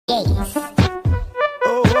Days.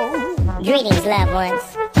 Greetings, loved ones.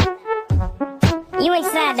 You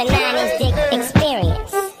inside the 9-inch dick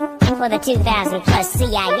experience for the 2,000 plus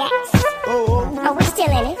CIX. Oh, we're still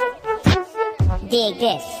in it. Dig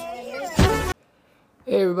this.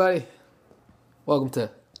 Hey everybody, welcome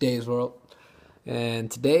to Daii's World.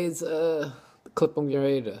 And today's clip I'm getting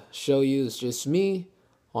ready to show you is just me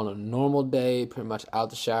on a normal day, pretty much out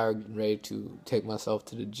the shower, getting ready to take myself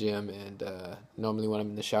to the gym. And normally when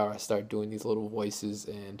I'm in the shower, I start doing these little voices,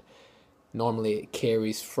 and normally it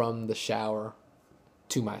carries from the shower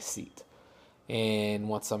to my seat. And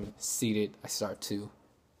once I'm seated, I start to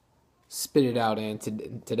spit it out. And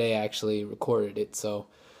today I actually recorded it, so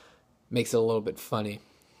makes it a little bit funny.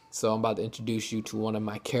 So I'm about to introduce you to one of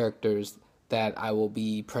my characters that I will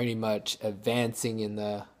be pretty much advancing in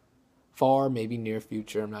the far, maybe near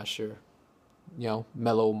future, I'm not sure. You know,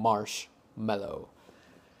 Mellow Marsh Mellow.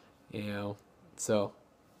 You know, so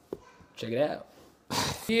check it out.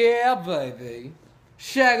 Yeah, baby.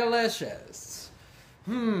 Shagalicious.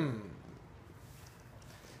 Are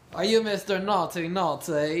you Mr. Naughty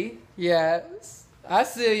Naughty? Yes. I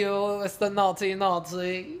see you, Mr. Naughty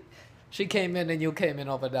Naughty. She came in and you came in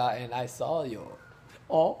over there and I saw you.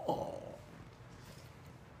 Oh.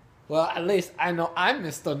 Well, at least I know I'm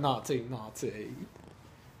Mr. Naughty Naughty.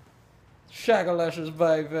 Shagalicious,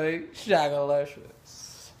 baby.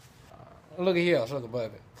 Shagalicious. Look at here, sugar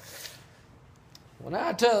baby. When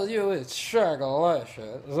I tell you it's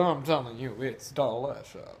shagalicious, I'm telling you it's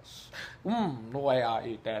delicious. The way I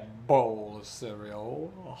eat that bowl of cereal.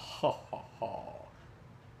 Ha ha ha.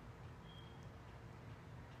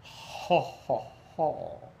 Ha ha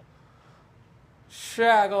ha.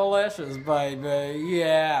 Shagalicious, baby.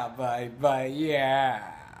 Yeah, baby,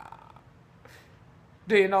 yeah.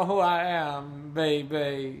 Do you know who I am,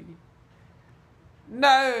 baby?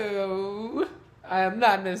 No, I am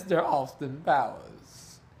not Mr. Austin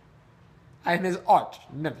Powers. I am his arch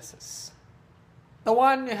nemesis. The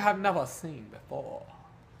one you have never seen before.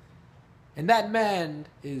 And that man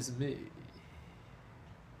is me.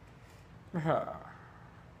 Her.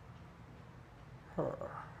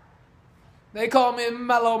 They call me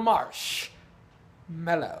Mellow Marsh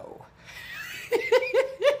Mellow.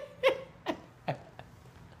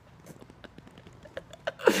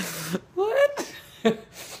 What?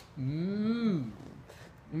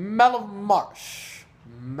 Mellow Marsh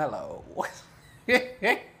Mellow.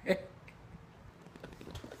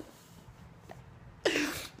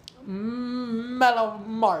 Mellow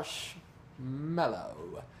Marsh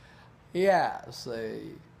Mellow. Yeah,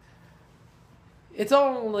 see. It's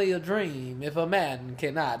only a dream if a man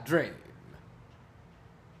cannot dream.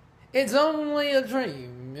 It's only a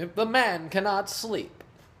dream if the man cannot sleep.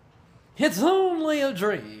 It's only a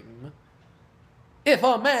dream if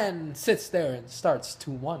a man sits there and starts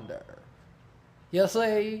to wonder. You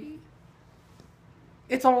see,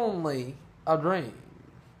 it's only a dream.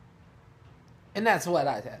 And that's what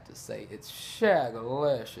I have to say. It's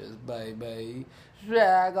shagalicious, baby.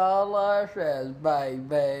 Shagalicious,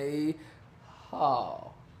 baby.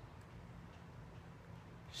 Oh.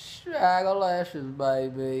 Shagalicious,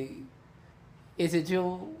 baby. Is it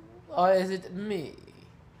you or is it me?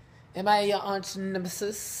 Am I your arch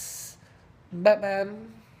nemesis,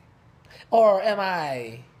 Batman? Or am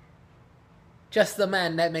I just the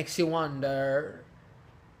man that makes you wonder?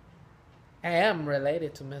 I am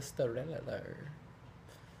related to Mr. Riddler.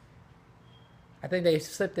 I think they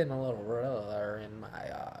slipped in a little Riddler in my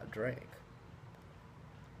drink.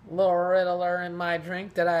 Little Riddler in my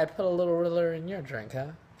drink? Did I put a little Riddler in your drink, huh?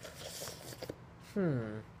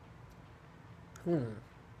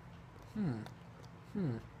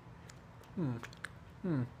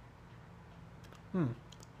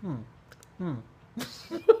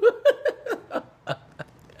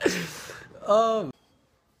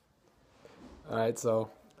 Alright, so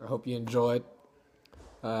I hope you enjoyed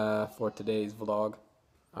for today's vlog.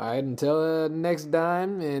 Alright, until next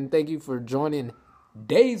time, and thank you for joining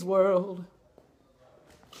Daii's World.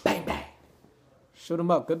 Bang, bang. Shoot 'em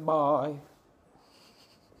up. Goodbye.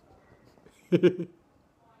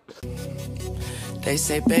 They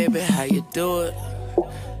say, baby, how you do it?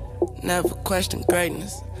 Never question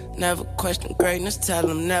greatness. Never question greatness. Tell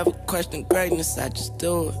them never question greatness. I just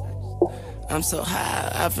do it. I'm so high,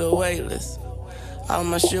 I feel weightless. All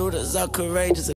my shooters are courageous.